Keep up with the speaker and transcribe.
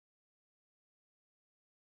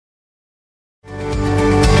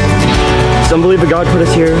Some believe that God put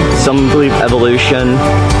us here. Some believe evolution.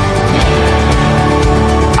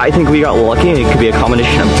 I think we got lucky, and it could be a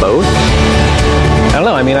combination of both. I don't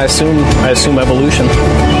know. I mean, I assume evolution.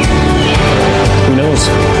 Who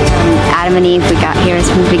knows? Adam and Eve, we got here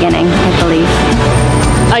from the beginning, I believe.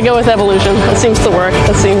 I go with evolution. That seems to work.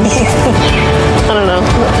 That seems... I don't know.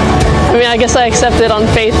 I mean, I guess I accept it on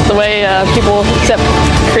faith the way people accept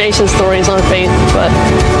creation stories on faith, but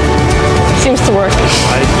it seems to work.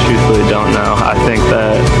 I truthfully don't know. I think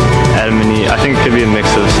that Adam and Eve, I think it could be a mix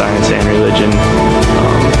of science and religion,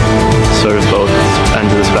 sort of both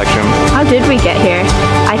ends of the spectrum. How did we get here?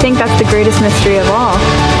 I think that's the greatest mystery of all.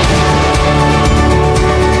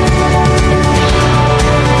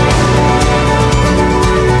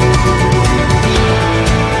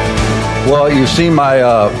 Well, you've seen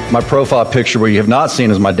my profile picture. Where you have not seen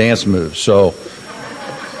is my dance moves. So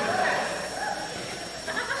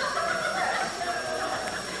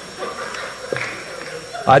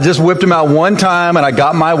I just whipped them out one time, and I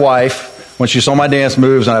got my wife when she saw my dance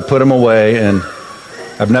moves, and I put them away, and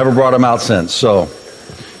I've never brought them out since. So,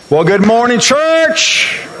 well, good morning,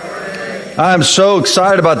 church. I'm so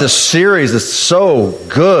excited about this series. It's so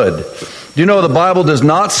good. You know, the Bible does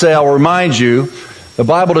not say, I'll remind you, the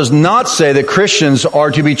Bible does not say that Christians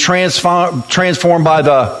are to be transformed by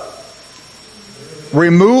the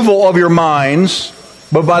removal of your minds,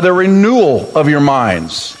 but by the renewal of your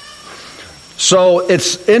minds. So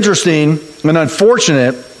it's interesting and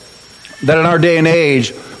unfortunate that in our day and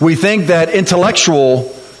age, we think that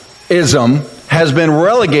intellectualism has been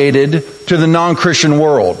relegated to the non-Christian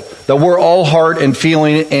world, that we're all heart and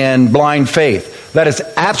feeling and blind faith. That is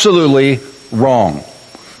absolutely wrong.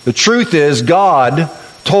 The truth is, God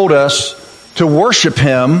told us to worship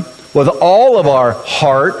Him with all of our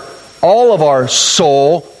heart, all of our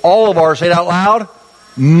soul, all of our, say it out loud,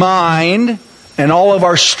 mind, and all of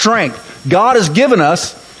our strength. God has given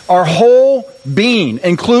us our whole being,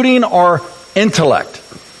 including our intellect.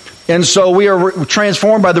 And so we are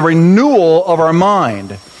transformed by the renewal of our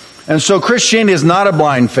mind. And so Christianity is not a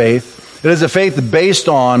blind faith. It is a faith based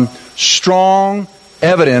on strong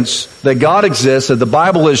evidence that God exists, that the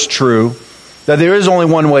Bible is true, that there is only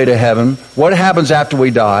one way to heaven, what happens after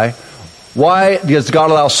we die, why does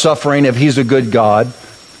God allow suffering if He's a good God,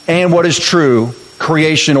 and what is true,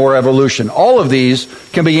 creation or evolution. All of these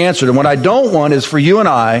can be answered. And what I don't want is for you and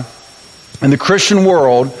I, in the Christian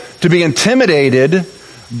world, to be intimidated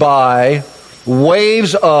by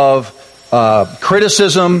waves of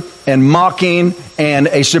criticism and mocking and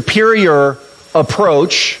a superior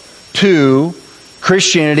approach to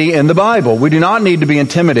Christianity and the Bible. We do not need to be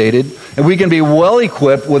intimidated, and we can be well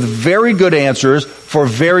equipped with very good answers for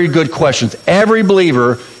very good questions. Every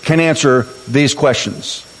believer can answer these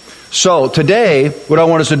questions. So today, what I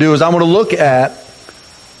want us to do is I want to look at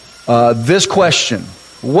this question.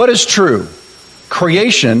 What is true?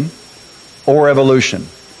 Creation or evolution?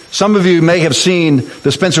 Some of you may have seen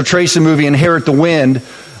the Spencer Tracy movie Inherit the Wind in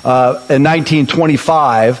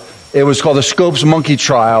 1925. It was called the Scopes Monkey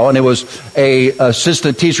Trial, and it was a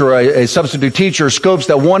assistant teacher, a substitute teacher, Scopes,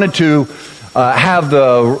 that wanted to have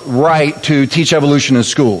the right to teach evolution in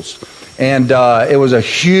schools. And it was a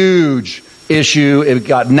huge issue. It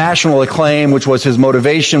got national acclaim, which was his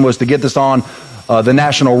motivation, was to get this on the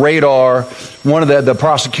national radar. One of the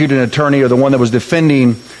prosecuting attorney, or the one that was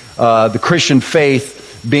defending the Christian faith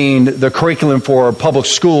being the curriculum for public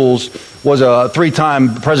schools, was a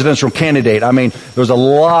 3-time presidential candidate. I mean, there was a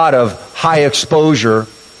lot of high exposure.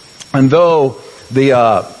 And though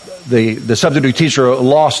the substitute teacher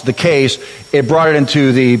lost the case, it brought it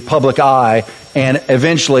into the public eye, and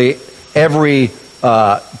eventually every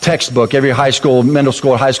textbook, every high school, middle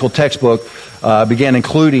school, high school textbook began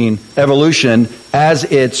including evolution as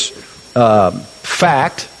its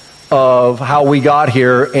fact of how we got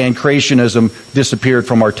here, and creationism disappeared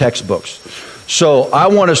from our textbooks. So I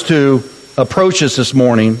want us to approach this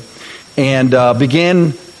morning and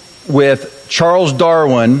begin with Charles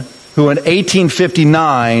Darwin, who in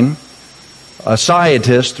 1859, a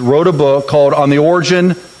scientist, wrote a book called On the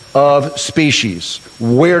Origin of Species.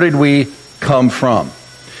 Where did we come from?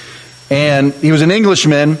 And he was an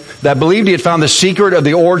Englishman that believed he had found the secret of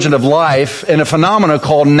the origin of life in a phenomenon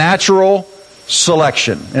called natural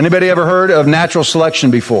selection. Anybody ever heard of natural selection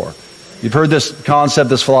before? You've heard this concept,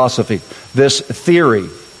 this philosophy, this theory.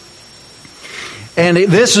 And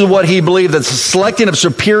this is what he believed, that the selecting of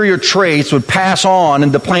superior traits would pass on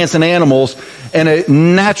into plants and animals in a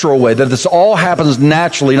natural way, that this all happens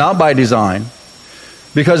naturally, not by design,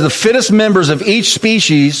 because the fittest members of each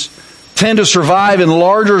species tend to survive in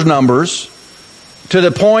larger numbers to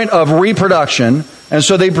the point of reproduction, and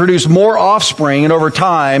so they produce more offspring, and over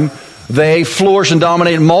time, they flourish and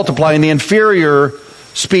dominate and multiply, and the inferior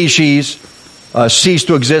species cease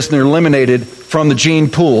to exist and they're eliminated from the gene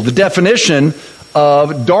pool. The definition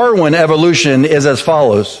of Darwin evolution is as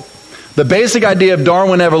follows. The basic idea of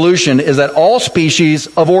Darwin evolution is that all species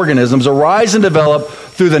of organisms arise and develop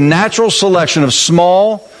through the natural selection of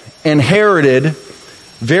small, inherited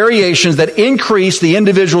variations that increase the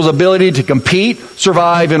individual's ability to compete,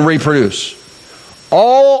 survive, and reproduce.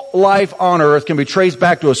 All life on Earth can be traced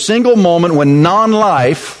back to a single moment when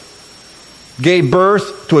non-life gave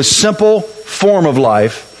birth to a simple form of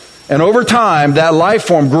life. And over time, that life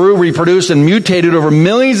form grew, reproduced, and mutated over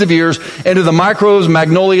millions of years into the microbes,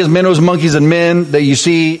 magnolias, minnows, monkeys, and men that you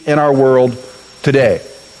see in our world today.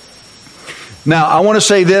 Now, I want to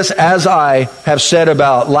say this, as I have said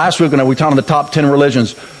about last week when we talked about the top 10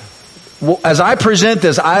 religions. As I present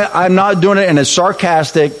this, I'm not doing it in a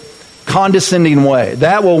sarcastic, condescending way.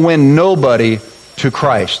 That will win nobody to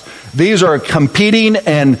Christ. These are competing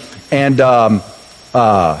and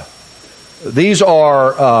these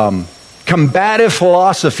are combative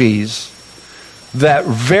philosophies that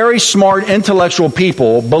very smart intellectual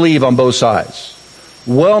people believe on both sides.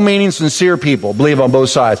 Well-meaning, sincere people believe on both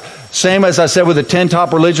sides. Same as I said with the 10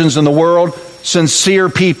 top religions in the world, sincere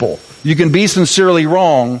people. You can be sincerely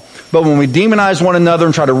wrong, but when we demonize one another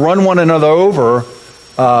and try to run one another over,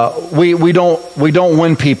 we don't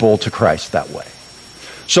win people to Christ that way.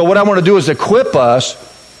 So what I want to do is equip us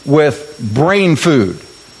with brain food,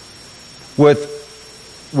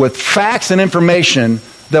 with facts and information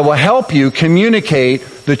that will help you communicate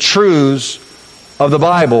the truths of the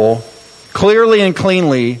Bible clearly and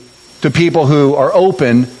cleanly to people who are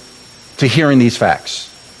open to hearing these facts.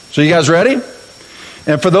 So you guys ready?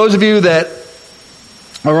 And for those of you that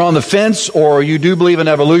are on the fence or you do believe in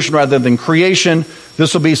evolution rather than creation,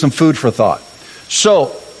 this will be some food for thought.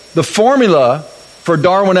 So the formula for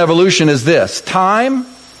Darwin evolution is this: time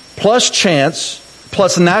plus chance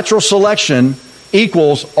plus natural selection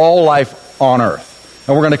equals all life on Earth.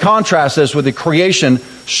 And we're going to contrast this with the creation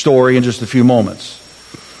story in just a few moments.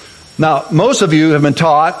 Now, most of you have been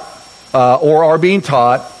taught or are being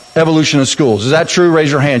taught evolution in schools. Is that true? Raise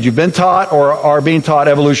your hand. You've been taught or are being taught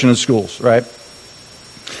evolution in schools, right?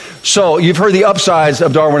 So you've heard the upsides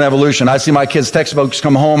of Darwin evolution. I see my kids' textbooks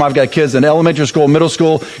come home. I've got kids in elementary school, middle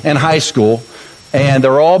school, and high school. And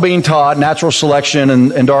they're all being taught natural selection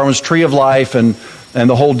and Darwin's tree of life and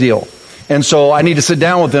the whole deal. And so I need to sit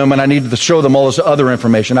down with them and I need to show them all this other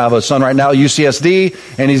information. I have a son right now at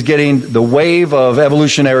UCSD, and he's getting the wave of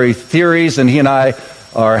evolutionary theories, and he and I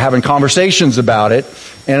are having conversations about it.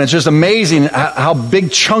 And it's just amazing how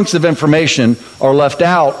big chunks of information are left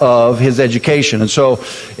out of his education. And so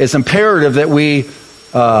it's imperative that we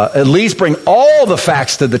at least bring all the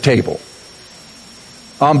facts to the table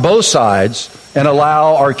on both sides and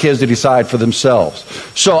allow our kids to decide for themselves.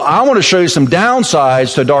 So I want to show you some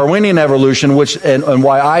downsides to Darwinian evolution, and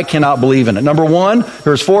why I cannot believe in it. Number one,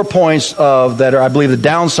 there's 4 points that are, I believe, the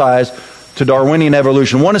downsides to Darwinian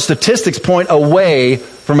evolution. One is statistics point away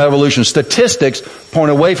from evolution. Statistics point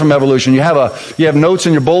away from evolution. You have notes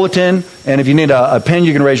in your bulletin, and if you need a pen,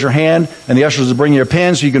 you can raise your hand, and the ushers will bring you a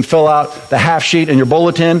pen so you can fill out the half sheet in your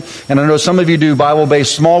bulletin. And I know some of you do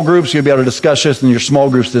Bible-based small groups. You'll be able to discuss this in your small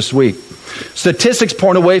groups this week. Statistics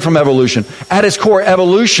point away from evolution. At its core,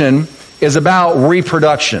 evolution is about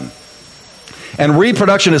reproduction. And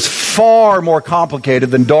reproduction is far more complicated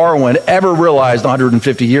than Darwin ever realized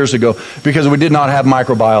 150 years ago, because we did not have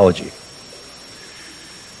microbiology.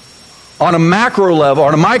 On a macro level,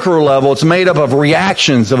 on a micro level, it's made up of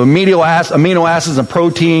reactions of amino acids and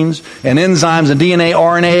proteins and enzymes and DNA,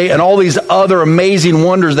 RNA, and all these other amazing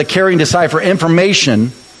wonders that carry and decipher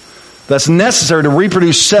information that's necessary to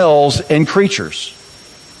reproduce cells and creatures.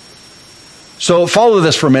 So follow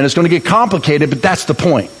this for a minute. It's going to get complicated, but that's the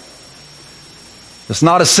point. It's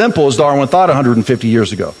not as simple as Darwin thought 150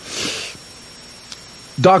 years ago.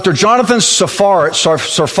 Dr. Jonathan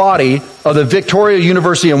Sarfati of the Victoria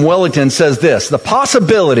University in Wellington says this: the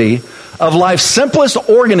possibility of life's simplest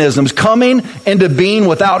organisms coming into being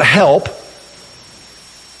without help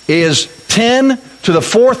is 10 to the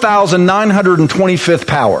 4,925th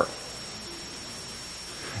power.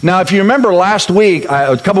 Now, if you remember last week,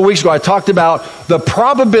 a couple weeks ago, I talked about the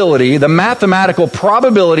probability, the mathematical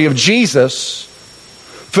probability of Jesus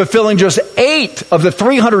fulfilling just 8 of the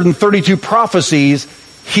 332 prophecies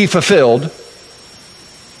he fulfilled.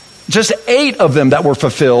 Just 8 of them that were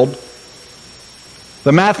fulfilled.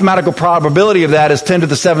 The mathematical probability of that is 10 to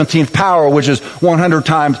the 17th power, which is 100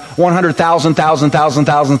 times 100,000, thousand.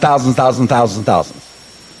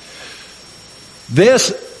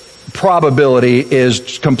 This probability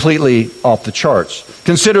is completely off the charts.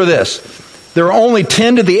 Consider this. There are only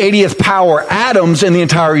 10 to the 80th power atoms in the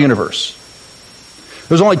entire universe.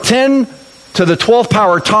 There's only 10 to the 12th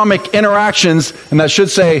power atomic interactions, and that should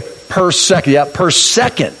say per second. Yeah, per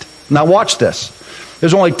second. Now watch this.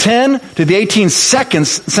 There's only 10 to the 18 seconds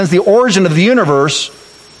since the origin of the universe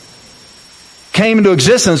came into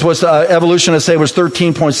existence. Was evolutionists say was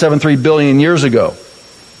 13.73 billion years ago.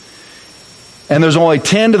 And there's only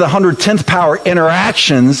 10 to the 110th power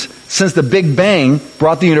interactions since the Big Bang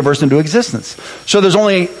brought the universe into existence. So there's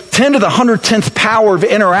only 10 to the 110th power of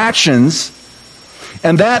interactions,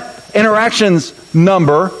 and that interactions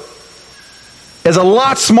number is a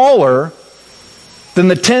lot smaller than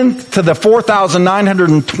the 10 to the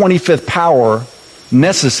 4,925th power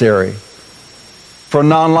necessary for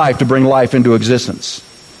non-life to bring life into existence.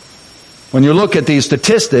 When you look at these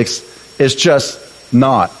statistics, it's just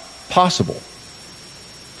not possible.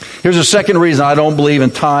 Here's a second reason I don't believe in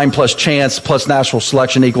time plus chance plus natural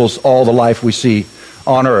selection equals all the life we see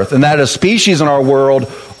on Earth. And that is, species in our world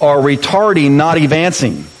are retarding, not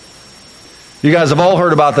advancing. You guys have all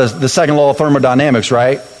heard about the second law of thermodynamics,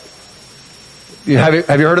 right?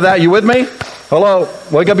 Have you heard of that? You with me? Hello?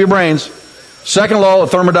 Wake up your brains. Second law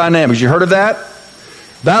of thermodynamics. You heard of that?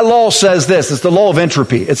 That law says this. It's the law of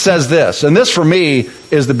entropy. It says this. And this, for me,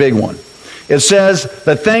 is the big one. It says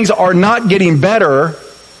that things are not getting better,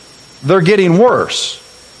 they're getting worse.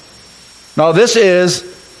 Now, this is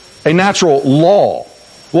a natural law.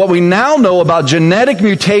 What we now know about genetic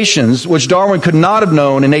mutations, which Darwin could not have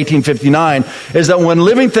known in 1859, is that when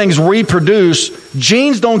living things reproduce,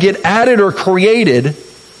 genes don't get added or created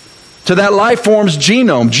to that life form's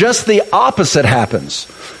genome. Just the opposite happens.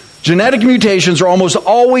 Genetic mutations are almost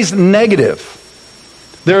always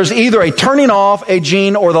negative. There's either a turning off a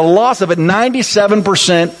gene or the loss of it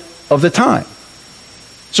 97% of the time.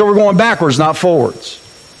 So we're going backwards, not forwards.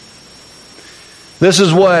 This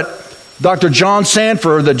is what Dr. John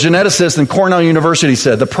Sanford, the geneticist in Cornell University,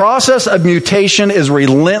 said. The process of mutation is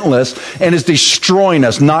relentless and is destroying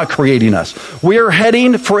us, not creating us. We are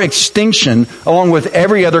heading for extinction along with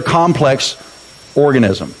every other complex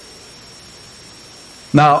organism.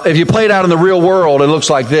 Now, if you play it out in the real world, it looks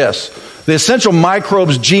like this. The essential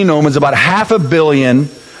microbe's genome is about 500 million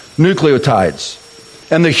nucleotides.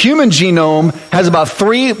 And the human genome has about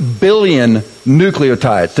 3 billion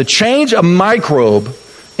nucleotides. To change a microbe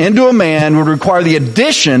into a man would require the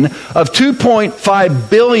addition of 2.5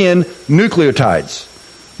 billion nucleotides.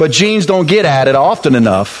 But genes don't get added often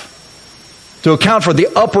enough to account for the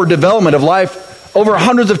upward development of life over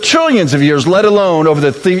hundreds of trillions of years, let alone over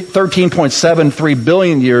the 13.73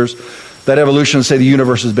 billion years that evolutionists say the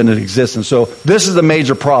universe has been in existence. So this is a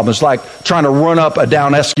major problem. It's like trying to run up a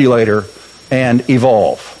down escalator and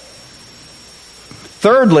evolve.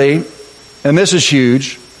 Thirdly, and this is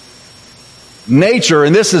huge, nature,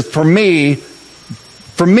 and this is for me,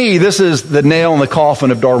 this is the nail in the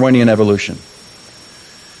coffin of Darwinian evolution.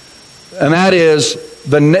 And that is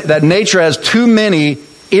that nature has too many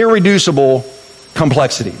irreducible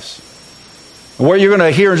complexities. What you're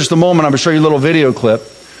going to hear in just a moment, I'm going to show you a little video clip.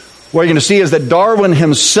 What you're going to see is that Darwin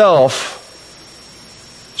himself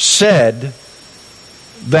said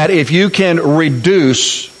that if you can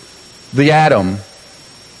reduce the atom,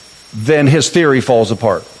 then his theory falls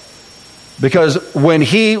apart. Because when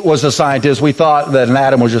he was a scientist, we thought that an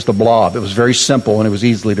atom was just a blob. It was very simple and it was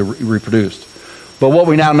easily reproduced. But what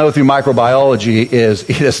we now know through microbiology is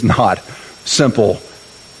it is not simple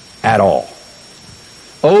at all.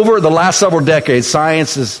 Over the last several decades,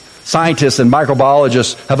 scientists and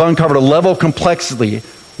microbiologists have uncovered a level of complexity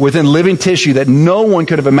within living tissue that no one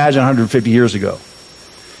could have imagined 150 years ago.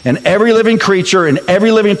 And every living creature and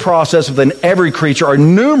every living process within every creature are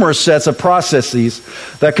numerous sets of processes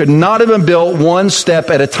that could not have been built one step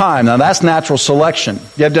at a time. Now that's natural selection.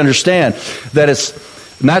 You have to understand that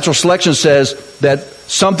natural selection says that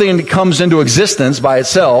something comes into existence by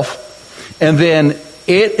itself, and then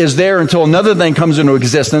it is there until another thing comes into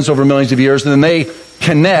existence over millions of years, and then they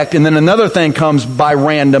connect, and then another thing comes by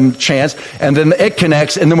random chance, and then it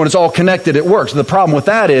connects, and then when it's all connected, it works. The problem with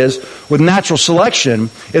that is, with natural selection,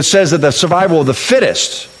 it says that the survival of the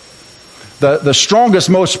fittest, the strongest,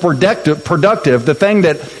 most productive, the thing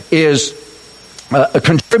that is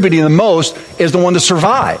contributing the most is the one that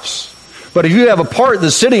survives. But if you have a part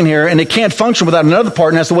that's sitting here and it can't function without another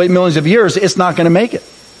part and has to wait millions of years, it's not going to make it.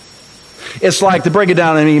 It's like, to break it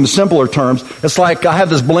down in even simpler terms, it's like I have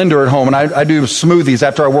this blender at home, and I do smoothies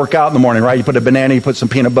after I work out in the morning, right? You put a banana, you put some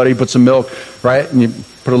peanut butter, you put some milk, right? And you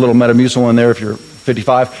put a little Metamucil in there if you're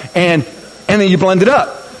 55, and then you blend it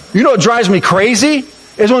up. You know what drives me crazy?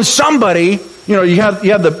 Is when somebody you have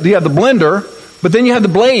the blender, but then you have the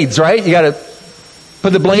blades, right? You got to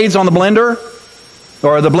put the blades on the blender,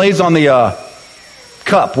 or the blades on the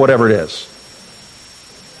cup, whatever it is.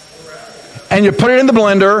 And you put it in the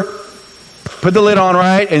blender, put the lid on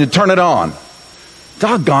right, and you turn it on.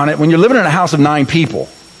 Doggone it, when you're living in a house of 9 people,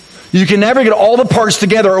 you can never get all the parts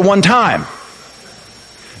together at one time.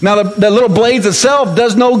 Now, the little blades itself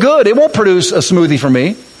does no good. It won't produce a smoothie for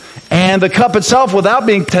me. And the cup itself, without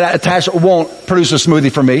being attached, won't produce a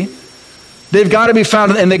smoothie for me. They've got to be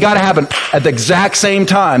found, and they've got to happen at the exact same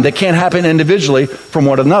time. They can't happen individually from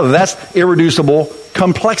one another. That's irreducible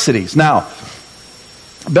complexities. Now,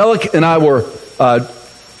 Bella and I were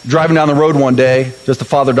driving down the road one day, just a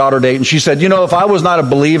father-daughter date, and she said, if I was not a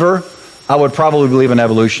believer, I would probably believe in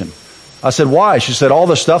evolution. I said, why? She said, all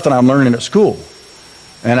the stuff that I'm learning at school.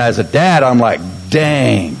 And as a dad, I'm like,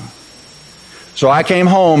 dang. So I came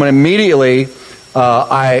home, and immediately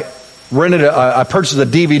I purchased a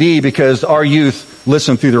DVD because our youth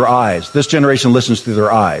listen through their eyes. This generation listens through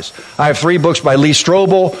their eyes. I have 3 books by Lee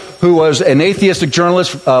Strobel, who was an atheistic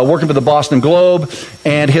journalist working for the Boston Globe,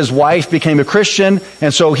 and his wife became a Christian,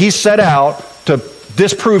 and so he set out to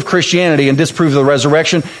disprove Christianity and disprove the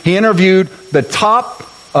resurrection. He interviewed the top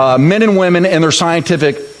men and women in their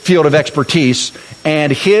scientific field of expertise,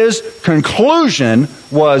 and his conclusion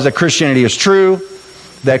was that Christianity is true,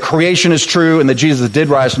 that creation is true, and that Jesus did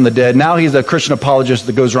rise from the dead. Now he's a Christian apologist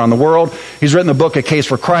that goes around the world. He's written the book, A Case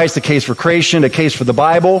for Christ, A Case for Creation, A Case for the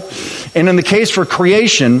Bible. And in the case for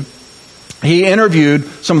creation, he interviewed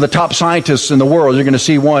some of the top scientists in the world. You're going to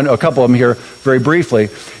see a couple of them here very briefly.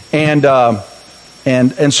 And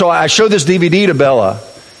so I showed this DVD to Bella.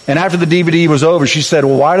 And after the DVD was over, she said,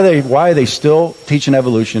 well, why are they still teaching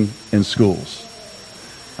evolution in schools?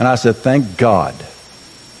 And I said, thank God.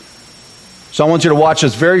 So I want you to watch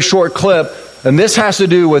this very short clip, and this has to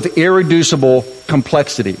do with irreducible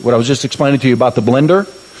complexity, what I was just explaining to you about the blender.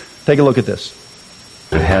 Take a look at this.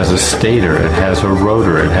 It has a stator, it has a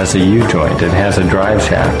rotor, it has a U-joint, it has a drive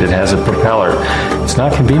shaft, it has a propeller. It's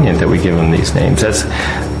not convenient that we give them these names. That's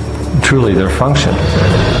truly their function.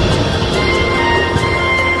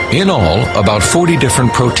 In all, about 40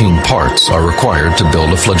 different protein parts are required to build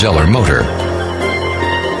a flagellar motor.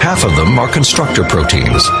 Half of them are constructor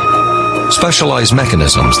proteins, specialized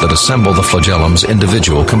mechanisms that assemble the flagellum's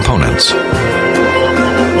individual components.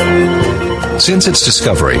 Since its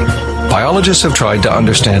discovery, biologists have tried to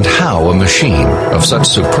understand how a machine of such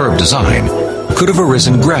superb design could have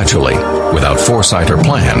arisen gradually, without foresight or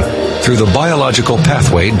plan, through the biological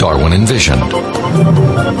pathway Darwin envisioned.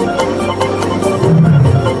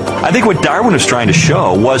 I think what Darwin was trying to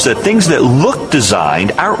show was that things that look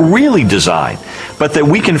designed aren't really designed, but that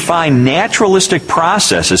we can find naturalistic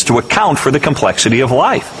processes to account for the complexity of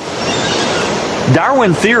life.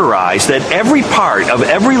 Darwin theorized that every part of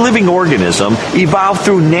every living organism evolved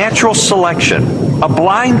through natural selection, a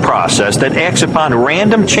blind process that acts upon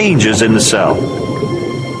random changes in the cell.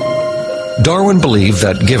 Darwin believed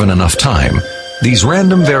that, given enough time, these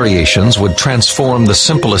random variations would transform the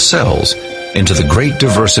simplest cells into the great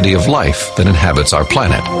diversity of life that inhabits our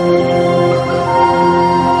planet.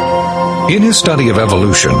 In his study of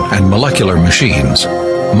evolution and molecular machines,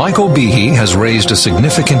 Michael Behe has raised a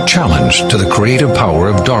significant challenge to the creative power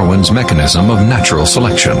of Darwin's mechanism of natural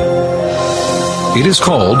selection. It is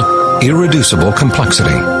called irreducible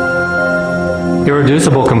complexity.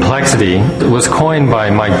 Irreducible complexity was coined by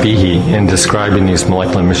Mike Behe in describing these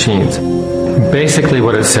molecular machines. Basically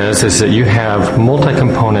what it says is that you have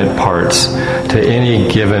multi-component parts to any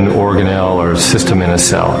given organelle or system in a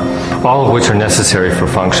cell, all of which are necessary for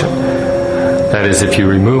function. That is, if you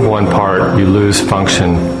remove one part, you lose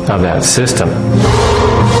function of that system.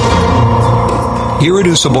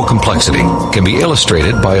 Irreducible complexity can be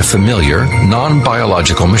illustrated by a familiar,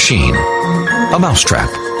 non-biological machine, a mousetrap.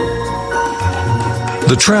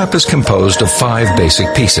 The trap is composed of 5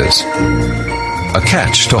 basic pieces: a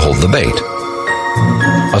catch to hold the bait,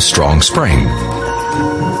 a strong spring,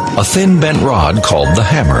 a thin bent rod called the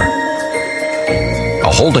hammer,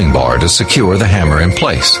 a holding bar to secure the hammer in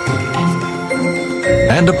place,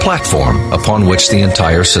 and a platform upon which the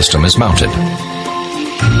entire system is mounted.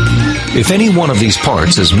 If any one of these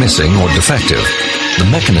parts is missing or defective, the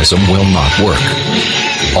mechanism will not work.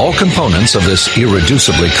 All components of this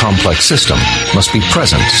irreducibly complex system must be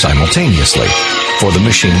present simultaneously for the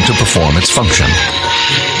machine to perform its function.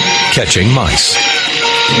 Catching mice.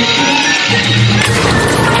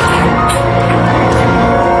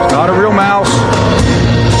 Not a real mouse.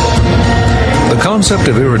 The concept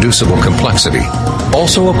of irreducible complexity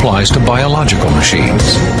also applies to biological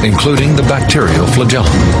machines, including the bacterial flagellum.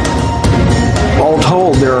 All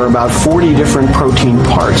told, there are about 40 different protein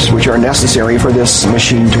parts which are necessary for this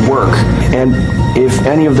machine to work. And if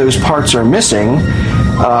any of those parts are missing,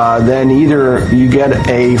 then either you get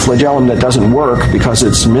a flagellum that doesn't work because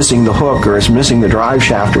it's missing the hook or it's missing the drive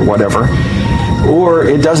shaft or whatever, or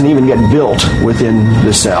it doesn't even get built within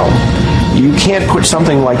the cell. You can't put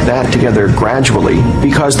something like that together gradually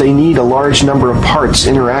because they need a large number of parts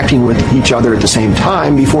interacting with each other at the same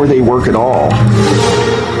time before they work at all.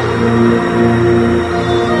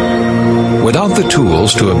 Without the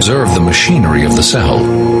tools to observe the machinery of the cell,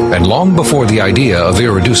 and long before the idea of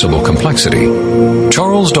irreducible complexity,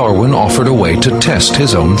 Charles Darwin offered a way to test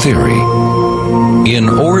his own theory. In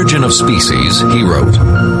Origin of Species, he wrote,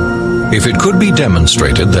 "If it could be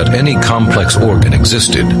demonstrated that any complex organ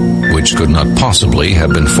existed, which could not possibly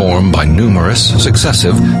have been formed by numerous,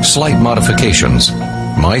 successive, slight modifications,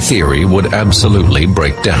 my theory would absolutely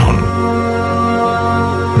break down."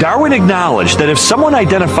 Darwin acknowledged that if someone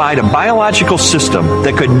identified a biological system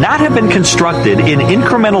that could not have been constructed in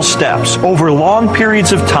incremental steps over long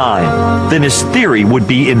periods of time, then his theory would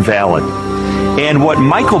be invalid. And what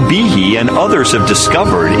Michael Behe and others have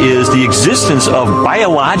discovered is the existence of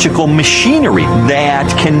biological machinery that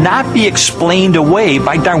cannot be explained away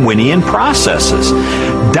by Darwinian processes.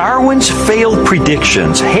 Darwin's failed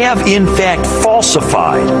predictions have in fact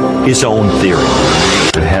falsified his own theory.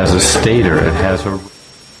 It has a stator, it has a...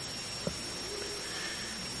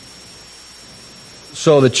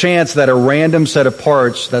 So the chance that a random set of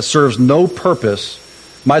parts that serves no purpose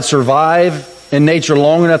might survive in nature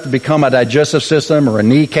long enough to become a digestive system or a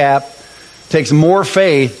kneecap takes more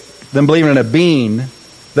faith than believing in a being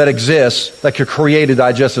that exists that could create a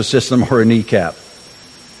digestive system or a kneecap.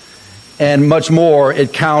 And much more,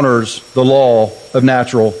 it counters the law of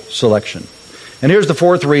natural selection. And here's the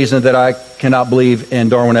fourth reason that I cannot believe in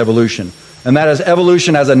Darwin evolution, and that is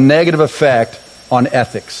evolution has a negative effect on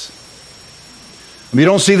ethics. You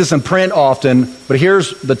don't see this in print often, but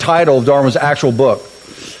here's the title of Darwin's actual book.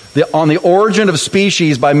 On the Origin of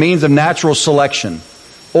Species by Means of Natural Selection,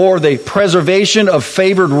 or the Preservation of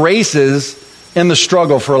Favored Races in the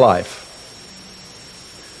Struggle for Life.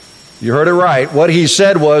 You heard it right. What he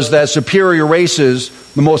said was that superior races,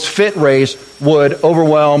 the most fit race, would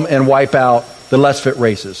overwhelm and wipe out the less fit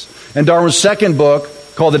races. In Darwin's second book,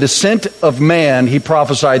 called The Descent of Man, he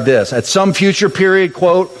prophesied this. At some future period,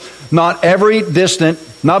 quote, not very distant,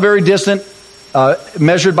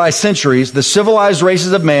 measured by centuries, the civilized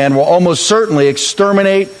races of man will almost certainly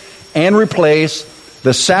exterminate and replace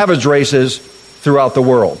the savage races throughout the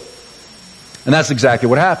world. And that's exactly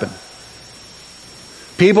what happened.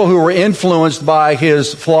 People who were influenced by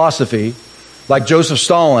his philosophy, like Joseph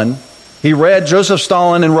Stalin, Joseph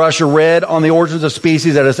Stalin in Russia read On the Origins of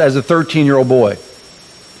Species as a 13-year-old boy.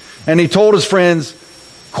 And he told his friends,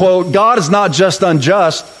 quote, God is not just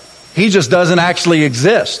unjust, He just doesn't actually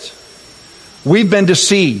exist. We've been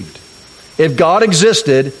deceived. If God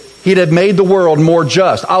existed, He'd have made the world more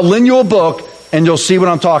just. I'll lend you a book and you'll see what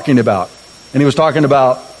I'm talking about. And he was talking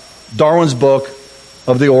about Darwin's book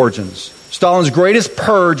of the Origins. Stalin's greatest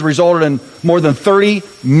purge resulted in more than 30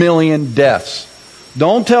 million deaths.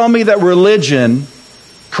 Don't tell me that religion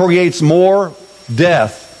creates more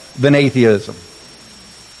death than atheism.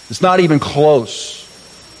 It's not even close.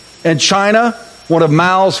 In China, one of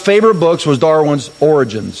Mao's favorite books was Darwin's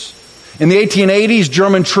Origins. In the 1880s,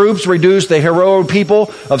 German troops reduced the heroic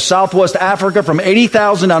people of Southwest Africa from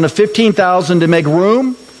 80,000 down to 15,000 to make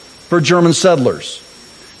room for German settlers.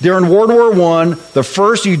 During World War I, the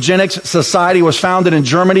first eugenics society was founded in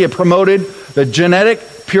Germany. It promoted the genetic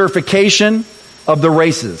purification of the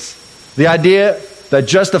races. The idea that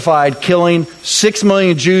justified killing 6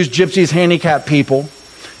 million Jews, Gypsies, handicapped people,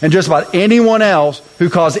 and just about anyone else who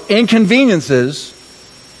caused inconveniences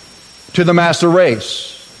to the master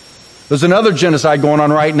race. There's another genocide going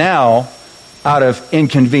on right now out of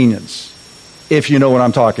inconvenience, if you know what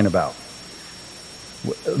I'm talking about.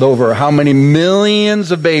 Over how many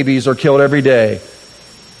millions of babies are killed every day,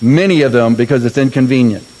 many of them because it's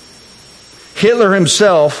inconvenient. Hitler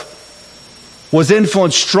himself was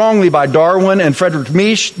influenced strongly by Darwin and Friedrich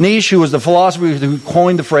Nietzsche, who was the philosopher who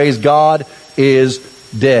coined the phrase, God is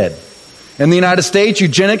dead. In the United States,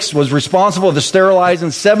 eugenics was responsible for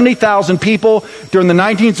sterilizing 70,000 people during the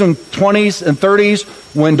 1920s and 30s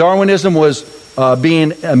when Darwinism was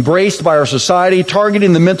being embraced by our society,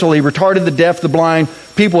 targeting the mentally retarded, the deaf, the blind,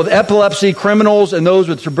 people with epilepsy, criminals, and those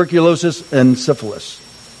with tuberculosis and syphilis.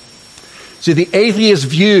 See, the atheist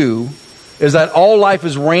view is that all life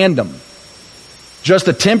is random, just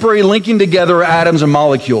a temporary linking together of atoms and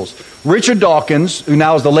molecules. Richard Dawkins, who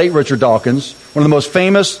now is the late Richard Dawkins, one of the most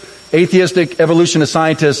famous atheistic evolutionist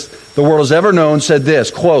scientist the world has ever known, said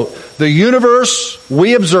this, quote, "The universe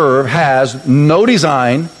we observe has no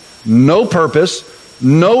design, no purpose,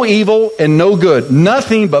 no evil, and no good.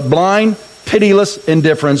 Nothing but blind, pitiless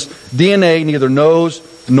indifference. DNA neither knows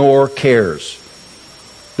nor cares."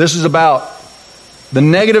 This is about the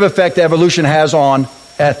negative effect evolution has on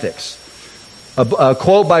ethics. A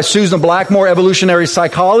quote by Susan Blackmore, evolutionary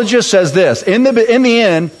psychologist, says this, in the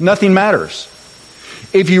end, nothing matters.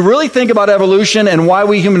 If you really think about evolution and why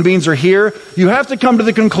we human beings are here, you have to come to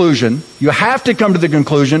the conclusion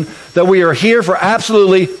that we are here for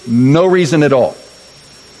absolutely no reason at all.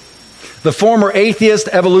 The former atheist,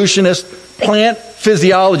 evolutionist, plant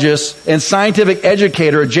physiologist, and scientific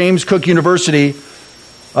educator at James Cook University,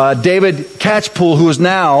 David Catchpool, who is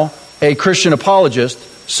now a Christian apologist,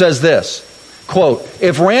 says this, quote,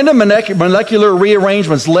 "If random molecular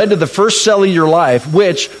rearrangements led to the first cell of your life,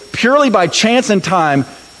 which, purely by chance and time,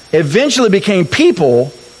 eventually became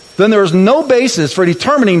people, then there is no basis for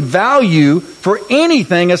determining value for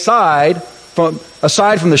anything aside from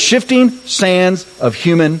the shifting sands of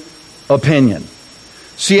human opinion."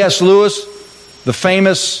 C.S. Lewis, the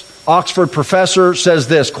famous Oxford professor, says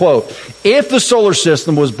this, quote, "If the solar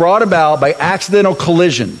system was brought about by accidental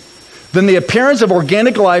collision, then the appearance of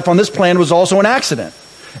organic life on this planet was also an accident.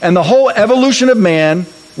 And the whole evolution of man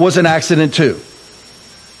was an accident too.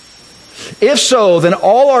 If so, then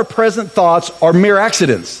all our present thoughts are mere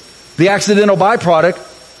accidents, the accidental byproduct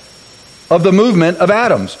of the movement of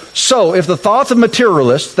atoms. So, if the thoughts of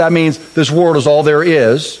materialists, that means this world is all there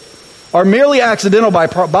is, are merely accidental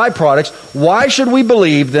byproducts, why should we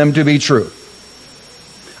believe them to be true?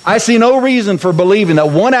 I see no reason for believing that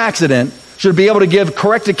one accident should be able to give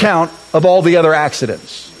correct account of all the other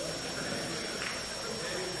accidents."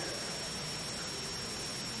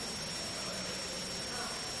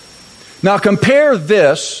 Now compare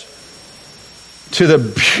this to the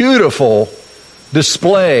beautiful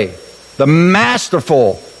display, the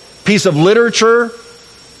masterful piece of literature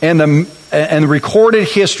and the recorded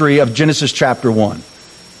history of Genesis chapter 1.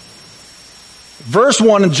 Verse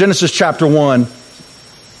 1 in Genesis chapter 1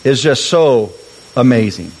 is just so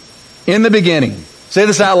amazing. In the beginning, say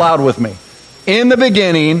this out loud with me. In the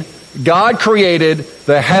beginning, God created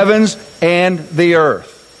the heavens and the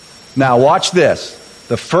earth. Now watch this.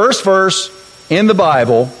 The first verse in the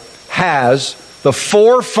Bible has the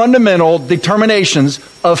 4 fundamental determinations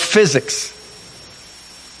of physics.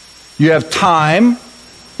 You have time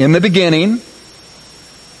in the beginning.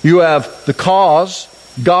 You have the cause,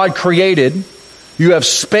 God created. You have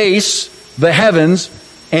space, the heavens,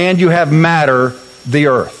 and you have matter, the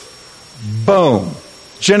earth. Boom.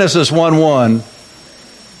 Genesis 1:1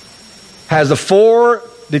 has the 4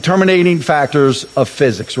 determining factors of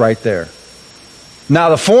physics right there. Now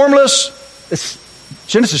the formless,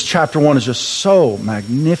 Genesis chapter 1 is just so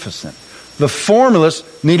magnificent. The formless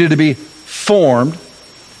needed to be formed,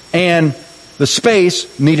 and the space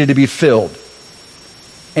needed to be filled.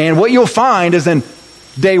 And what you'll find is in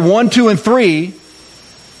day 1, 2, and 3,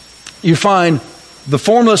 you find the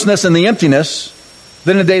formlessness and the emptiness.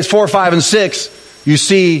 Then in days 4, 5, and 6, you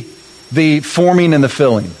see the forming and the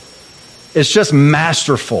filling. It's just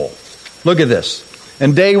masterful. Look at this.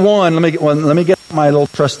 In day 1, let me get my little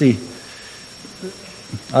trusty.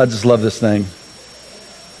 I just love this thing.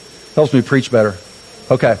 Helps me preach better.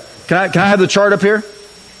 Okay. Can I have the chart up here?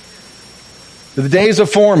 The days of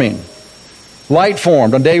forming. Light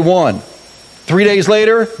formed on day 1. 3 days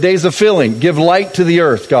later, days of filling. Give light to the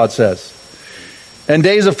earth, God says. And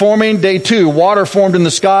days of forming, day 2, water formed in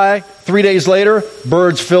the sky. 3 days later,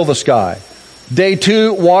 birds fill the sky. Day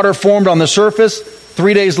 2, water formed on the surface.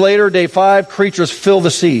 3 days later, day 5, creatures fill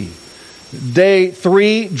the sea. Day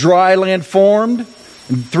 3, dry land formed.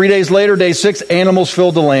 And 3 days later, day 6, animals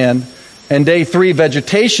filled the land. And day 3,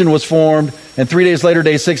 vegetation was formed. And 3 days later,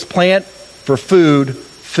 day 6, plant for food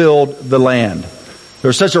filled the land.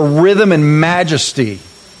 There's such a rhythm and majesty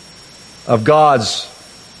of God's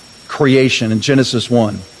creation in Genesis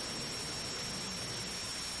 1.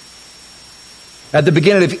 At the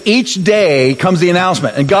beginning of each day comes the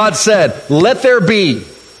announcement. And God said, "Let there be."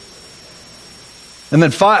 And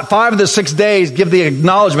then 5 of the 6 days give the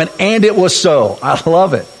acknowledgement, "And it was so." I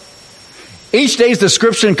love it. Each day's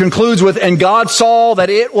description concludes with, "And God saw that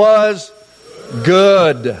it was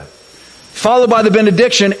good." Followed by the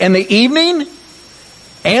benediction, "And the evening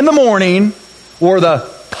and the morning were the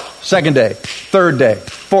second day, third day,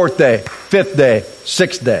 fourth day, fifth day,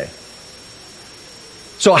 sixth day."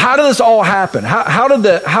 So how did this all happen? How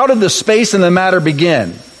did the space and the matter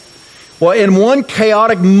begin? Well, in one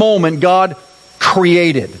chaotic moment, God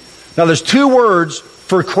created. Now there's 2 words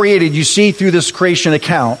for created you see through this creation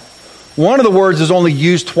account. One of the words is only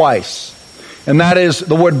used twice, and that is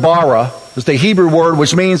the word bara. It's the Hebrew word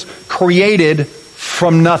which means created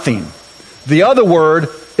from nothing. The other word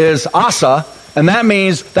is asa, and that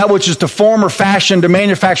means that which is to form or fashion, to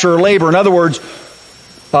manufacture or labor. In other words,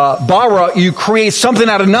 bara, you create something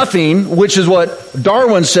out of nothing, which is what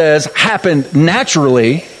Darwin says happened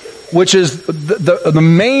naturally, which is the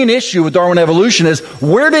main issue with Darwin evolution is,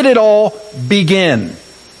 where did it all begin?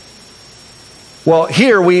 Well,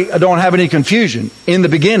 here we don't have any confusion. In the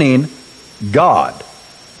beginning, God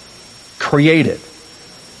created.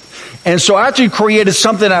 And so after he created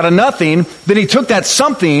something out of nothing, then he took that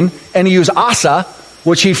something and he used asa,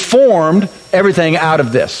 which he formed everything out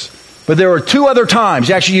of this. But there were two other times.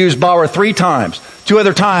 He actually used bara 3 times. 2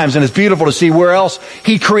 other times, and it's beautiful to see where else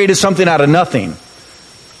he created something out of nothing.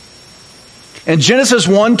 In Genesis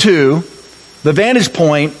 1:2, the vantage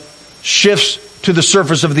point shifts to the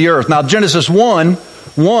surface of the earth. Now, Genesis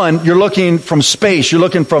 1:1, you're looking from space. You're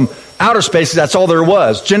looking from outer space. That's all there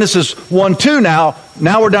was. Genesis 1:2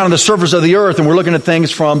 now we're down on the surface of the earth, and we're looking at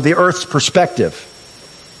things from the earth's perspective.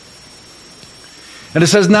 And it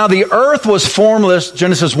says, now the earth was formless,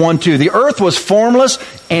 Genesis 1:2. The earth was formless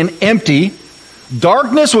and empty.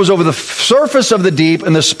 Darkness was over the surface of the deep,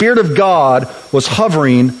 and the Spirit of God was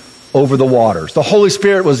hovering over the waters. The Holy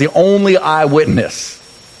Spirit was the only eyewitness.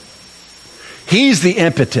 He's the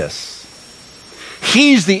impetus.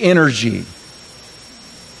 He's the energy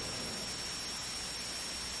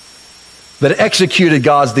that executed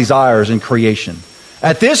God's desires in creation.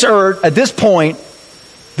 At this point,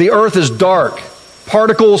 the earth is dark.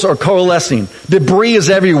 Particles are coalescing. Debris is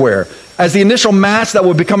everywhere. As the initial mass that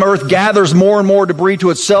will become Earth gathers more and more debris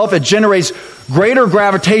to itself, it generates greater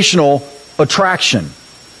gravitational attraction.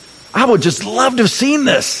 I would just love to have seen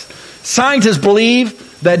this. Scientists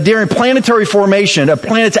believe that during planetary formation, a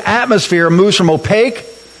planet's atmosphere moves from opaque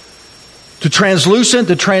to translucent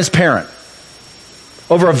to transparent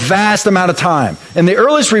over a vast amount of time. In the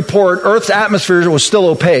earliest report, Earth's atmosphere was still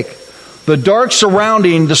opaque. The dark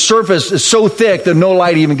surrounding the surface is so thick that no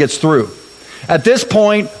light even gets through. At this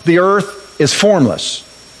point, the Earth is formless.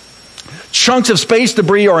 Chunks of space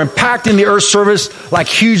debris are impacting the Earth's surface like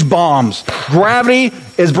huge bombs. Gravity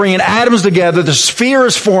is bringing atoms together. The sphere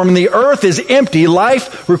is forming. The Earth is empty.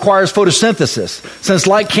 Life requires photosynthesis. Since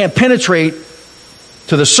light can't penetrate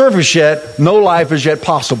to the surface yet, no life is yet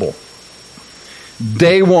possible.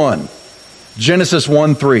 Day 1, Genesis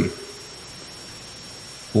 1:3.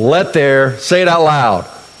 Let there, say it out loud,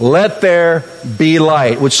 let there be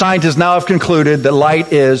light, which scientists now have concluded that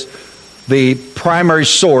light is the primary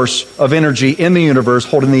source of energy in the universe,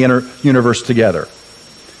 holding the universe together.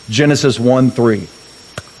 Genesis 1:3.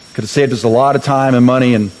 Could have saved us a lot of time and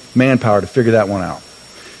money and manpower to figure that one out.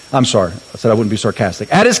 I'm sorry, I said I wouldn't be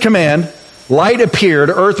sarcastic. At his command, light appeared.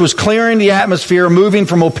 Earth was clearing the atmosphere, moving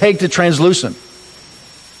from opaque to translucent.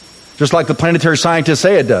 Just like the planetary scientists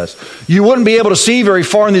say it does. You wouldn't be able to see very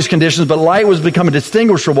far in these conditions, but light was becoming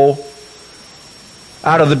distinguishable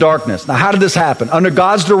out of the darkness. Now, how did this happen? Under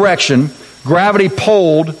God's direction, gravity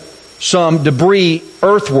pulled some debris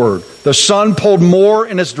earthward. The sun pulled more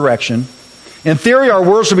in its direction. In theory, our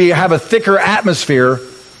world should have a thicker atmosphere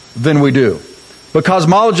than we do. But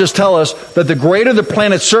cosmologists tell us that the greater the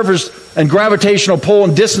planet's surface and gravitational pull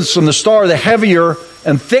and distance from the star, the heavier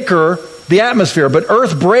and thicker the atmosphere. But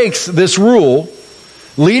Earth breaks this rule,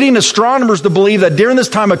 leading astronomers to believe that during this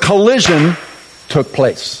time a collision took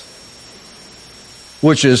place,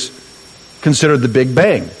 which is considered the Big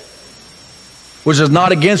Bang, which is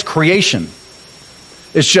not against creation.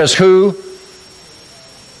 It's just who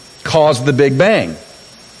caused the Big Bang.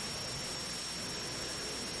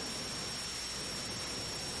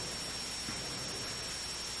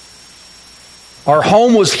 Our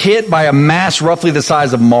home was hit by a mass roughly the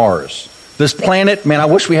size of Mars. This planet, man, I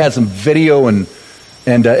wish we had some video and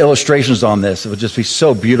illustrations on this. It would just be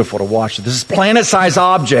so beautiful to watch. This planet-sized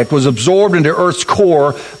object was absorbed into Earth's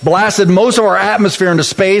core, blasted most of our atmosphere into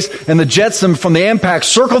space, and the jetsam from the impact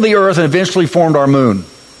circled the Earth and eventually formed our moon.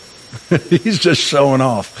 He's just showing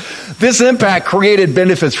off. This impact created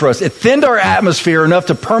benefits for us. It thinned our atmosphere enough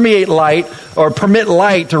to permeate light or permit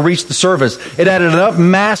light to reach the surface. It added enough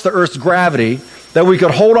mass to Earth's gravity that we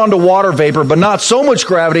could hold on to water vapor, but not so much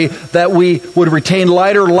gravity that we would retain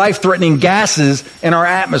lighter, life-threatening gases in our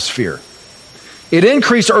atmosphere. It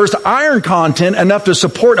increased Earth's iron content enough to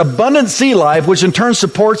support abundant sea life, which in turn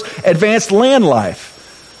supports advanced land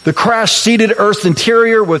life. The crash seeded Earth's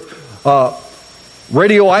interior with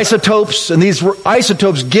radioisotopes, and these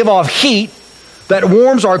isotopes give off heat that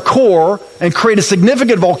warms our core and create a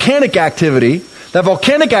significant volcanic activity. That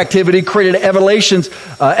volcanic activity created elevation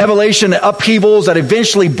upheavals that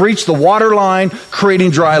eventually breached the water line,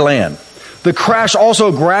 creating dry land. The crash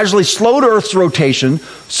also gradually slowed Earth's rotation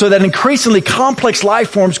so that increasingly complex life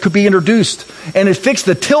forms could be introduced. And it fixed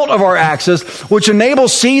the tilt of our axis, which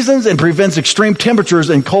enables seasons and prevents extreme temperatures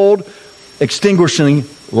and cold, extinguishing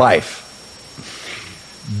life.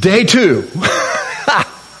 Day 2.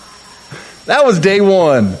 That was day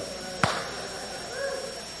 1.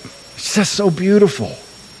 It's just so beautiful.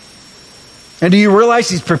 And do you realize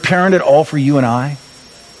he's preparing it all for you and I?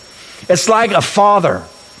 It's like a father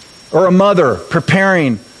or a mother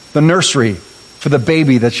preparing the nursery for the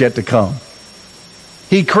baby that's yet to come.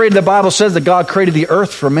 The Bible says that God created the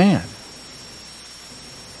earth for man.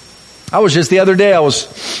 The other day, I was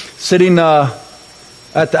sitting I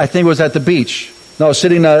think it was at the beach. No, I was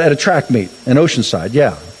sitting at a track meet in Oceanside,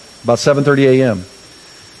 about 7:30 a.m.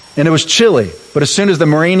 And it was chilly, but as soon as the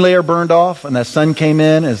marine layer burned off and that sun came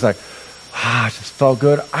in, it's like, it just felt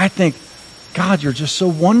good. I think, God, you're just so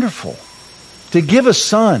wonderful to give us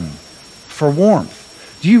sun for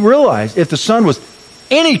warmth. Do you realize if the sun was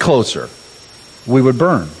any closer, we would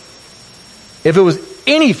burn? If it was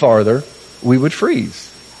any farther, we would freeze.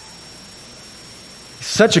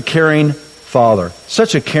 Such a caring Father,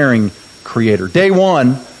 such a caring Creator. Day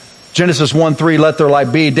 1, Genesis 1:3, let there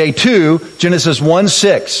light be. Day 2, Genesis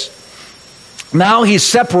 1:6. Now he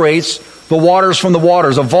separates the waters from the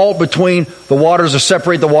waters, a vault between the waters to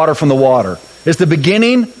separate the water from the water. It's the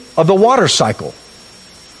beginning of the water cycle.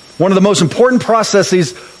 One of the most important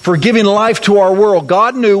processes for giving life to our world.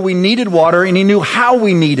 God knew we needed water, and he knew how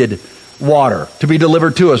we needed water to be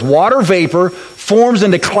delivered to us. Water vapor forms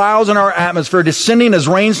into clouds in our atmosphere, descending as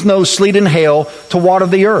rain, snow, sleet, and hail to water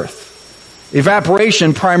the earth.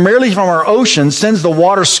 Evaporation, primarily from our oceans, sends the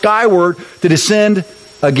water skyward to descend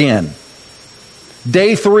again.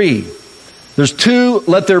 Day 3. There's 2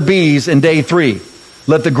 let there be's in day 3.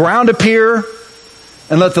 Let the ground appear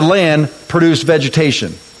and let the land produce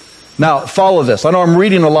vegetation. Now, follow this. I know I'm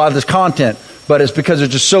reading a lot of this content, but it's because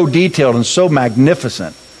it's just so detailed and so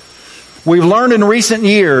magnificent. We've learned in recent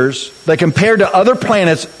years that compared to other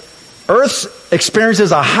planets, Earth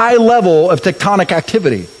experiences a high level of tectonic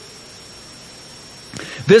activity.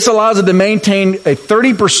 This allows it to maintain a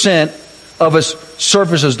 30% of its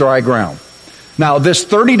surface as dry ground. Now, this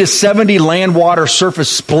 30 to 70 land-water surface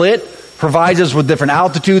split provides us with different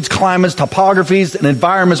altitudes, climates, topographies, and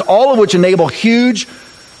environments, all of which enable huge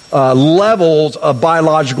levels of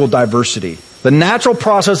biological diversity. The natural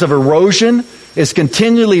process of erosion is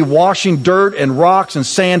continually washing dirt and rocks and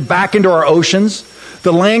sand back into our oceans.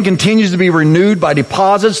 The land continues to be renewed by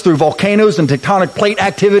deposits through volcanoes and tectonic plate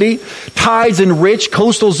activity. Tides enrich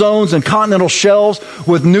coastal zones and continental shelves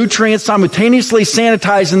with nutrients, simultaneously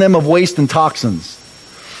sanitizing them of waste and toxins.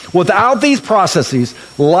 Without these processes,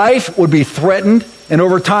 life would be threatened, and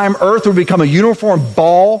over time, Earth would become a uniform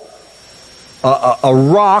ball, a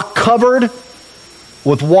rock covered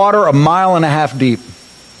with water 1.5 miles deep.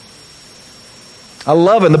 I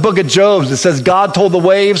love it. In the book of Job, it says, God told the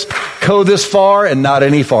waves, go this far and not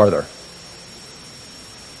any farther.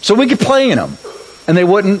 So we could play in them, and they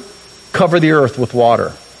wouldn't cover the earth with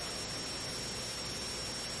water.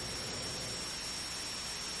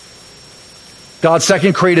 God's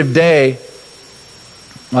second creative day,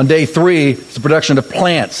 on day 3, is the production of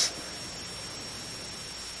plants.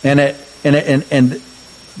 And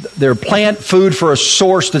they're plant food for a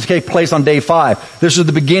source to take place on day 5. This is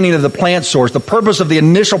the beginning of the plant source. The purpose of the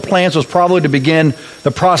initial plants was probably to begin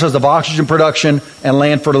the process of oxygen production and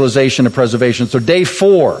land fertilization and preservation. So day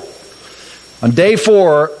 4. On day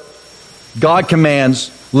 4, God commands,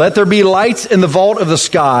 let there be lights in the vault of the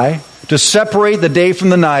sky to separate the day from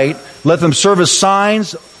the night. Let them serve as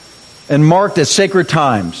signs and marked as sacred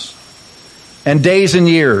times and days and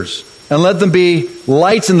years. And let them be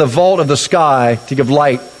lights in the vault of the sky to give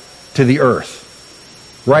light to the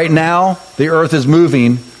earth. Right now, the earth is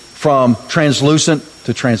moving from translucent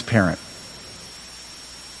to transparent.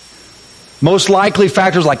 Most likely,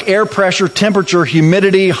 factors like air pressure, temperature,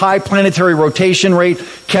 humidity, high planetary rotation rate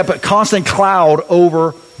kept a constant cloud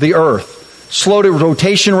over the earth. Slowed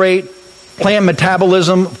rotation rate, plant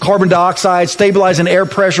metabolism, carbon dioxide, stabilizing air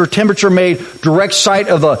pressure, temperature made direct sight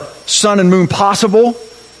of the sun and moon possible.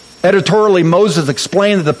 Editorially, Moses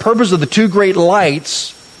explained that the purpose of the 2 great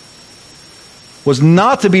lights was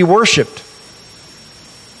not to be worshipped,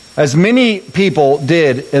 as many people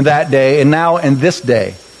did in that day and now in this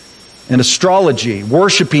day, in astrology,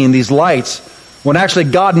 worshiping these lights, when actually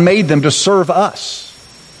God made them to serve us.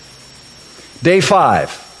 Day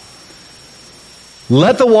 5.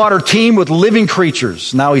 Let the water teem with living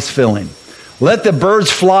creatures. Now he's filling. Let the birds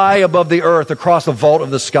fly above the earth across the vault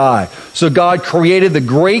of the sky. So God created the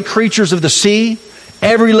great creatures of the sea,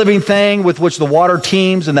 every living thing with which the water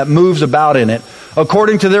teems and that moves about in it,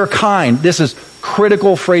 according to their kind. This is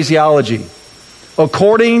critical phraseology.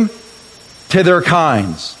 According to their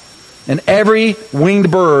kinds. And every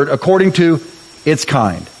winged bird according to its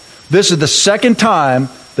kind. This is the second time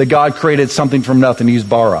that God created something from nothing. He used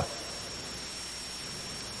bara.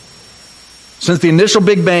 Since the initial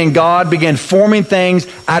Big Bang, God began forming things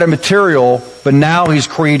out of material, but now He's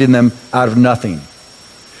creating them out of nothing.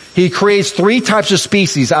 He creates three types of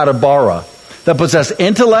species out of bara that possess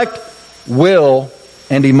intellect, will,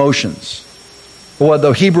 and emotions. What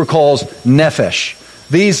the Hebrew calls nephesh.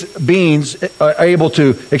 These beings are able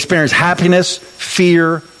to experience happiness,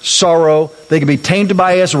 fear, sorrow. They can be tainted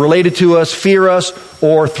by us, related to us, fear us,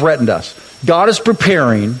 or threaten us. God is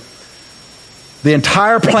preparing the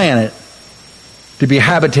entire planet to be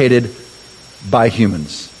habitated by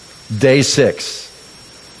humans. Day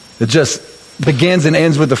 6. It just begins and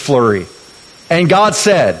ends with the flurry. And God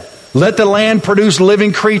said, let the land produce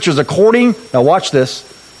living creatures according, now watch this,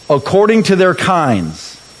 according to their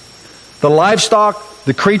kinds. The livestock,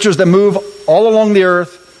 the creatures that move all along the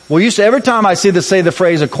earth. Well, you say, every time I see this, say the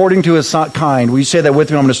phrase, according to his kind, will you say that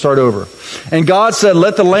with me? I'm going to start over. And God said,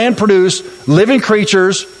 let the land produce living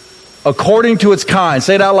creatures according to its kind.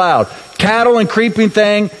 Say it out loud. Cattle and creeping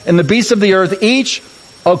thing and the beasts of the earth, each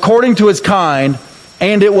according to its kind.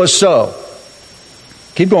 And it was so.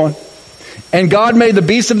 Keep going. And God made the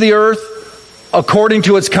beasts of the earth according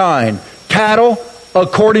to its kind. Cattle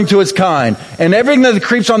according to its kind. And everything that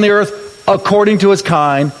creeps on the earth according to its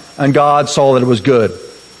kind, and God saw that it was good.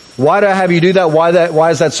 Why do I have you do that?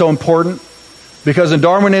 Why is that so important? Because in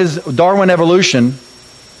Darwin evolution,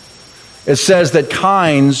 it says that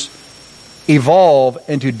kinds evolve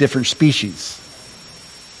into different species.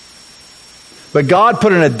 But God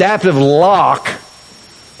put an adaptive lock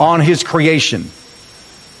on His creation.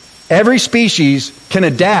 Every species can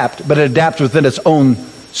adapt, but it adapts within its own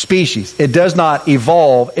species. It does not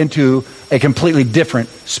evolve into a completely different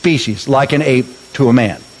species, like an ape to a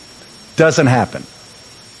man. Doesn't happen.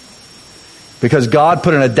 Because God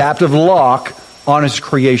put an adaptive lock on His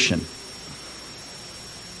creation.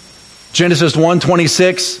 Genesis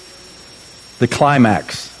 1:26, the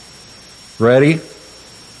climax. Ready?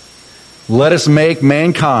 Let us make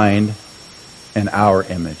mankind in our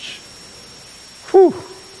image. Whew.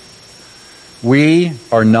 We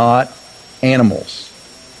are not animals.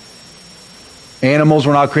 Animals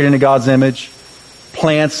were not created in God's image.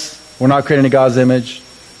 Plants were not created in God's image.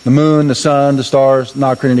 The moon, the sun, the stars,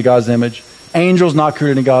 not created in God's image. Angels not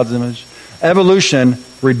created in God's image. Evolution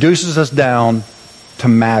reduces us down to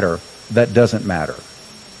matter that doesn't matter.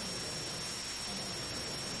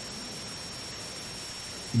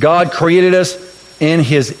 God created us in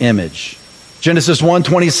His image. Genesis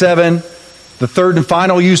 1:27, the third and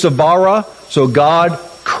final use of bara. So God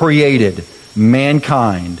created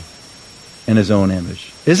mankind in His own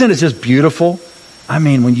image. Isn't it just beautiful? I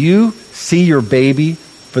mean, when you see your baby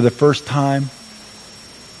for the first time,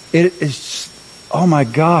 it is just, oh my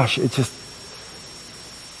gosh, it just,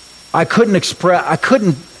 I could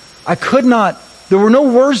not, there were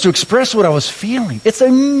no words to express what I was feeling. It's a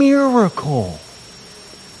miracle.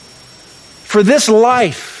 For this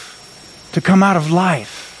life to come out of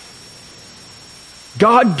life,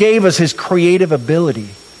 God gave us His creative ability,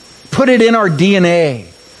 put it in our DNA.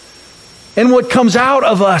 And what comes out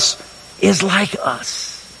of us is like us.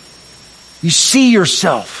 You see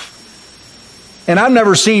yourself. And I've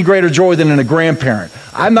never seen greater joy than in a grandparent.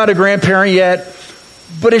 I'm not a grandparent yet,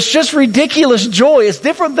 but it's just ridiculous joy. It's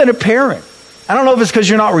different than a parent. I don't know if it's because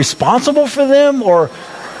you're not responsible for them or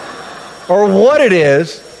what it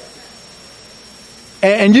is.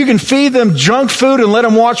 And you can feed them junk food and let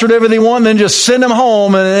them watch whatever they want and then just send them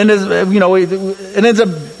home and it ends up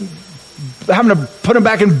having to put them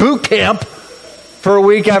back in boot camp for a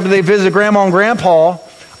week after they visit grandma and grandpa.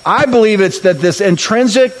 I believe it's that this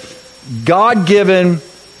intrinsic, God-given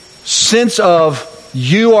sense of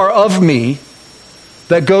you are of me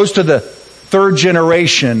that goes to the third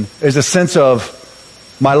generation is a sense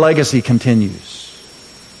of my legacy continues.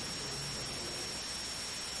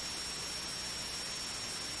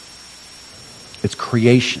 It's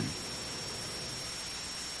creation.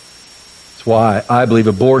 That's why I believe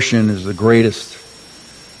abortion is the greatest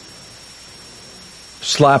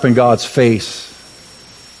slap in God's face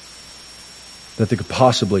that there could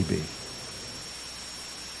possibly be.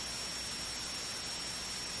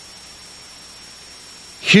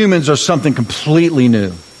 Humans are something completely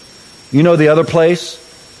new. You know the other place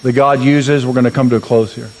that God uses, we're going to come to a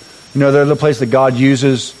close here. You know the other place that God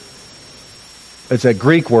uses It's a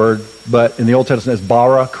Greek word, but in the Old Testament it's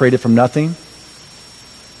bara, created from nothing.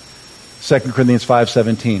 2 Corinthians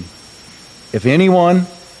 5:17. If anyone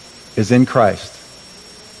is in Christ,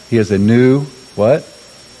 he is a new, what?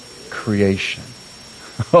 Creation.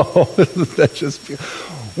 Oh, that's just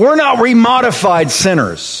beautiful. We're not remodified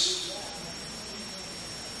sinners.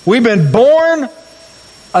 We've been born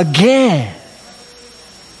again.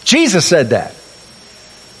 Jesus said that.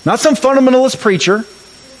 Not some fundamentalist preacher,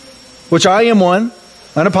 which I am one,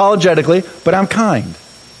 unapologetically, but I'm kind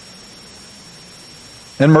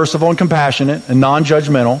and merciful and compassionate and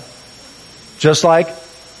non-judgmental, just like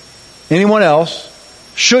anyone else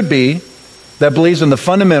should be that believes in the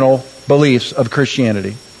fundamental beliefs of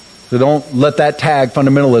Christianity. So don't let that tag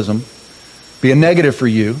fundamentalism be a negative for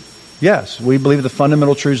you. Yes, we believe the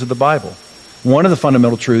fundamental truths of the Bible. One of the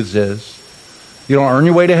fundamental truths is you don't earn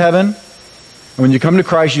your way to heaven, and when you come to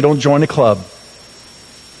Christ, you don't join a club.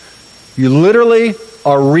 You literally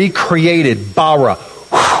are recreated, bara.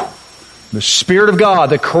 The Spirit of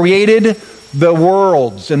God that created the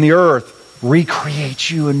worlds and the earth recreates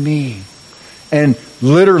you and me and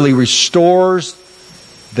literally restores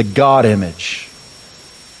the God image.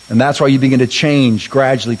 And that's why you begin to change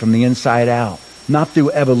gradually from the inside out. Not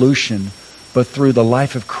through evolution, but through the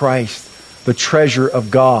life of Christ, the treasure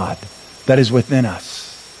of God that is within us.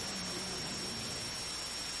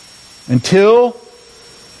 Until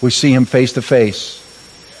we see Him face to face.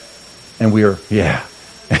 And we are,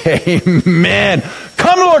 amen.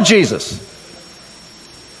 Come, Lord Jesus.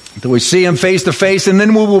 Until we see Him face to face, and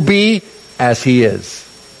then we will be as He is.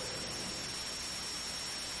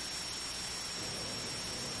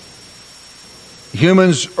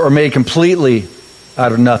 Humans are made completely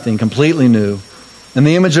out of nothing, completely new. In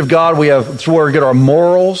the image of God, it's where we get our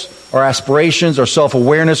morals, our aspirations, our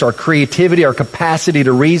self-awareness, our creativity, our capacity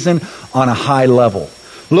to reason on a high level.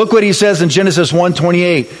 Look what He says in Genesis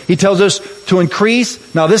 1:28. He tells us to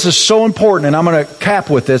increase. Now this is so important, and I'm going to cap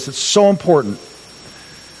with this. It's so important.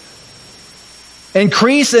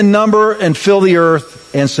 Increase in number and fill the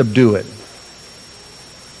earth and subdue it.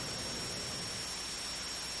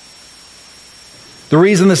 The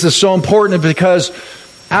reason this is so important is because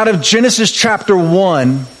out of Genesis chapter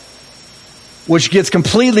 1, which gets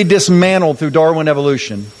completely dismantled through Darwin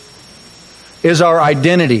evolution, is our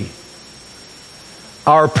identity,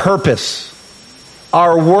 our purpose,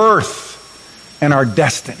 our worth, and our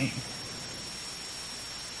destiny.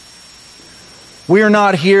 We are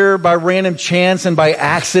not here by random chance and by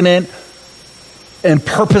accident and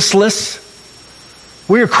purposeless.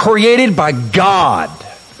 We are created by God,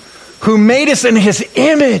 who made us in His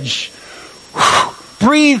image,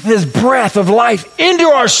 breathed His breath of life into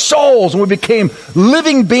our souls, and we became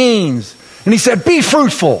living beings. And He said, be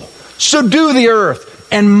fruitful, subdue the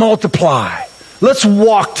earth, and multiply. Let's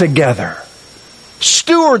walk together.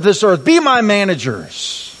 Steward this earth. Be my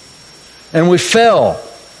managers. And we fell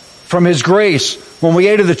from His grace when we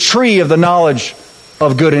ate of the tree of the knowledge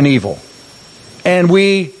of good and evil. And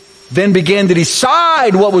we then began to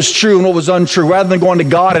decide what was true and what was untrue. Rather than going to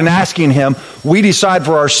God and asking Him, we decide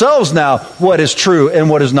for ourselves now what is true and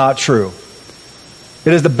what is not true.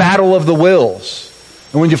 It is the battle of the wills.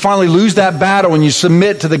 And when you finally lose that battle and you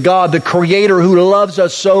submit to the God, the Creator who loves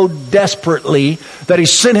us so desperately that He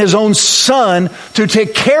sent His own Son to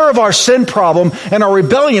take care of our sin problem and our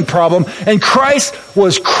rebellion problem, and Christ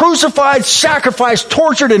was crucified, sacrificed,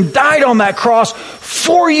 tortured, and died on that cross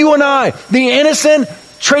for you and I, the innocent,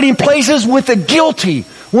 trading places with the guilty.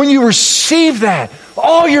 When you receive that,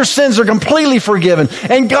 all your sins are completely forgiven.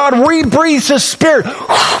 And God rebreathes His Spirit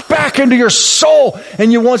back into your soul.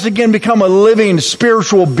 And you once again become a living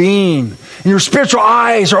spiritual being. And your spiritual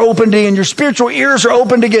eyes are opened again. Your spiritual ears are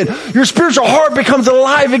opened again. Your spiritual heart becomes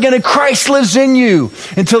alive again. And Christ lives in you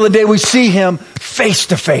until the day we see Him face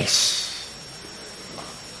to face.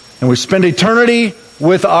 And we spend eternity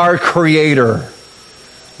with our Creator,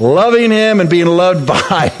 loving Him and being loved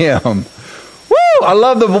by Him. Woo! I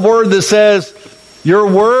love the word that says, your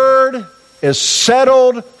word is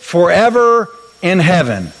settled forever in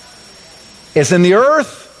heaven. It's in the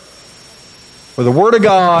earth where the word of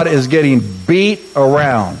God is getting beat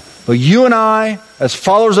around. But you and I, as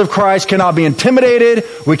followers of Christ, cannot be intimidated.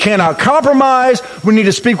 We cannot compromise. We need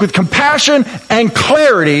to speak with compassion and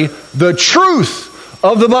clarity the truth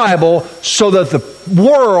of the Bible so that the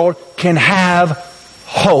world can have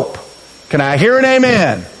hope. Can I hear an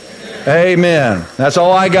amen? Amen. That's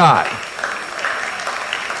all I got.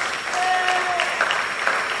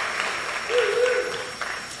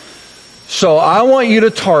 So I want you to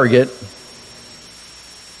target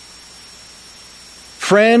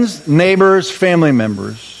friends, neighbors, family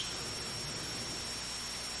members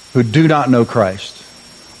who do not know Christ.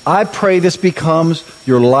 I pray this becomes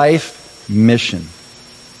your life mission.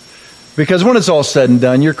 Because when it's all said and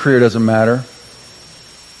done, your career doesn't matter.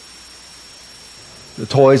 The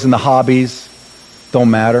toys and the hobbies don't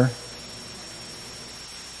matter.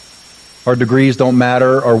 Our degrees don't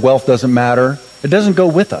matter. Our wealth doesn't matter. It doesn't go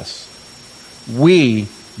with us. We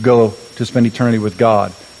go to spend eternity with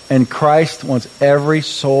God. And Christ wants every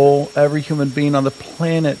soul, every human being on the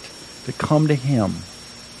planet to come to Him.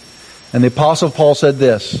 And the Apostle Paul said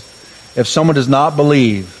this, if someone does not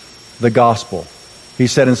believe the gospel, he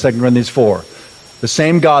said in 2 Corinthians 4, the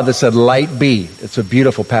same God that said, light be, it's a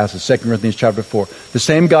beautiful passage, 2 Corinthians chapter 4, the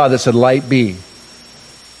same God that said, light be,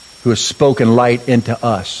 who has spoken light into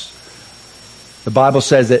us. The Bible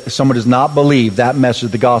says that if someone does not believe that message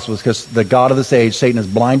of the gospel, it's because the God of this age, Satan, has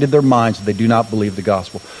blinded their minds so they do not believe the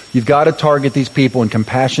gospel. You've got to target these people in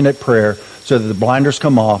compassionate prayer so that the blinders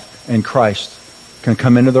come off and Christ can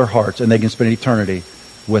come into their hearts and they can spend eternity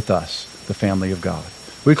with us, the family of God.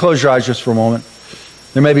 Will you close your eyes just for a moment?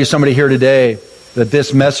 There may be somebody here today that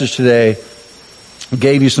this message today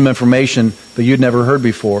gave you some information that you'd never heard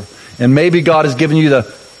before. And maybe God has given you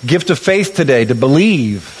the gift of faith today to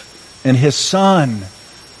believe in His Son.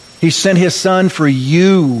 He sent His Son for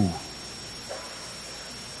you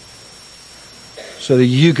so that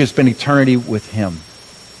you could spend eternity with Him.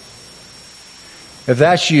 If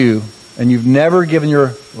that's you and you've never given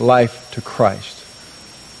your life to Christ,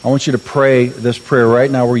 I want you to pray this prayer right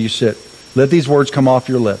now where you sit. Let these words come off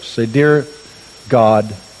your lips. Say, dear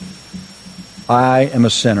God, I am a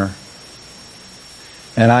sinner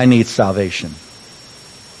and I need salvation.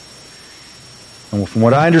 And from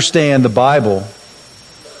what I understand, the Bible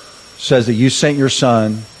says that you sent your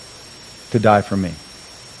Son to die for me.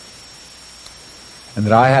 And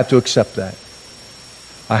that I have to accept that.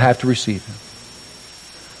 I have to receive Him.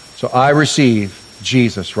 So I receive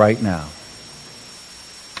Jesus right now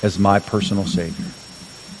as my personal Savior.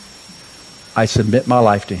 I submit my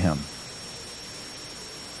life to Him.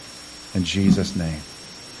 In Jesus' name.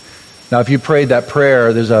 Now, if you prayed that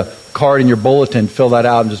prayer, there's a card in your bulletin. Fill that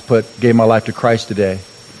out and just put, gave my life to Christ today.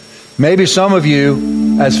 Maybe some of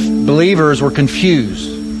you, as believers, were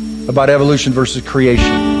confused about evolution versus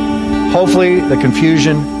creation. Hopefully, the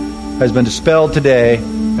confusion has been dispelled today,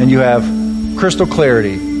 and you have crystal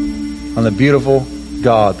clarity on the beautiful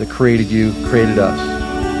God that created you, created us.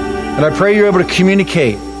 And I pray you're able to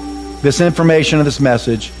communicate this information and this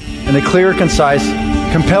message in a clear, concise,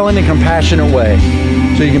 compelling, and compassionate way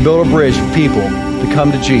so you can build a bridge for people to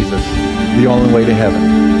come to Jesus, the only way to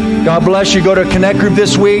heaven. God bless you. Go to a Connect group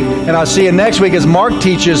this week, and I'll see you next week as Mark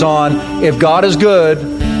teaches on if God is good,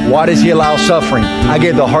 why does He allow suffering? I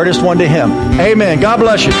gave the hardest one to him. Amen. God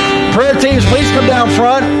bless you. Prayer teams, please come down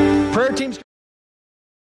front. Prayer teams.